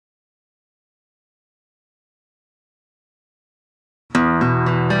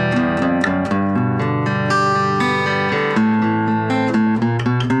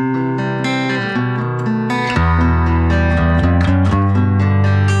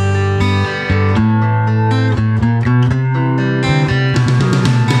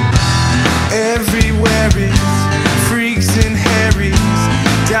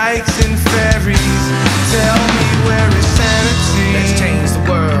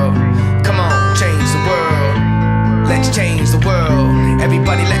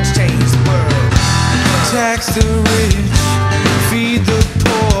tax the rich, feed the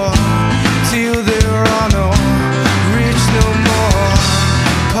poor, till there are no rich no more.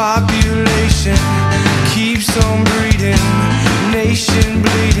 Population keeps on breeding, nation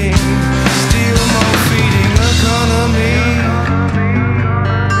bleeding, still more feeding economy.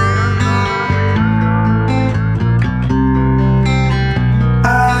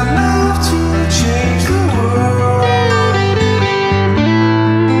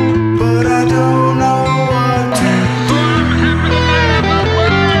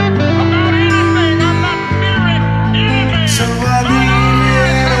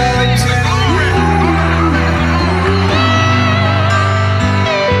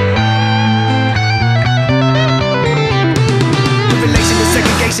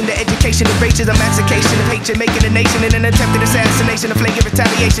 The education of races, emancipation of hatred, making a nation in an attempted assassination, a flagrant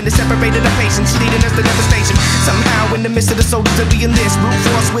retaliation that separated our patients, leading us to devastation. Somehow, in the midst of the soldiers of being this brute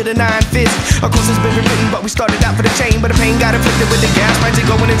force with an iron fist. Of course, it's been written, but we started out for the chain, but the pain got inflicted with the gas, minds are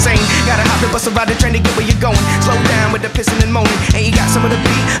going insane. Gotta hop the bus around the train to get where you're going. Slow down with the pissing and moaning, and you got some of the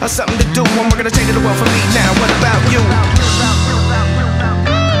beat or something to do. And we're gonna change the world for me. Now, what about you?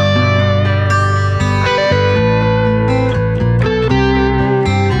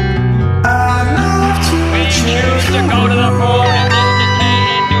 To go to the moon and entertain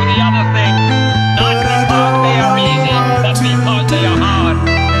and do the other thing, not because they are easy, but because they are hard.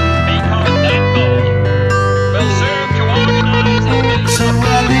 Because that goal will serve to organize and build. So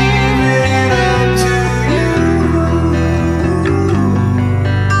I leave it up to you.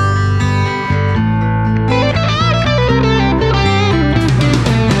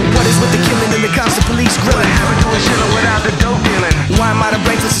 What is with the killing and the constant police grilling? Never do a shit without the dope dealing. Why am I to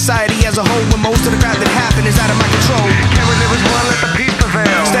blame for society as a whole when most of the crap that happened is out of my control? Can't we live as one, let the peace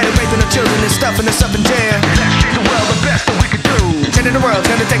prevail. Instead of raping the children and stuffing us up in jail. Let's treat the world the best that we could do. Changing the world's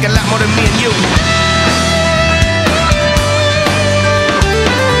gonna take a lot more than me and you.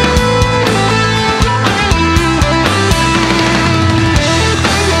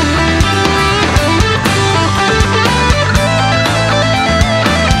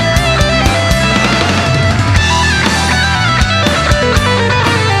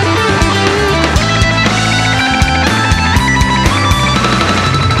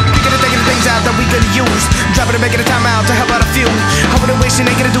 That we could use, dropping and making a time out to help out a few. Hoping and wishing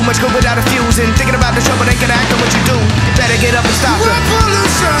ain't gonna do much good without a fuse. And thinking about the trouble, they can act on what you do. You better get up and stop it.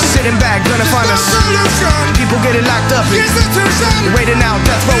 Revolution, Sitting back, gonna find us. solution. People getting locked up. Institution, Waiting out,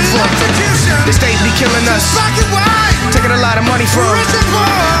 death row for execution. the state be killing us, Black and white, taking a lot of money from rich and poor.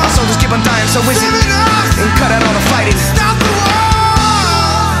 our soldiers keep on dying, so is it? Living us, And cut out all the fighting. stop the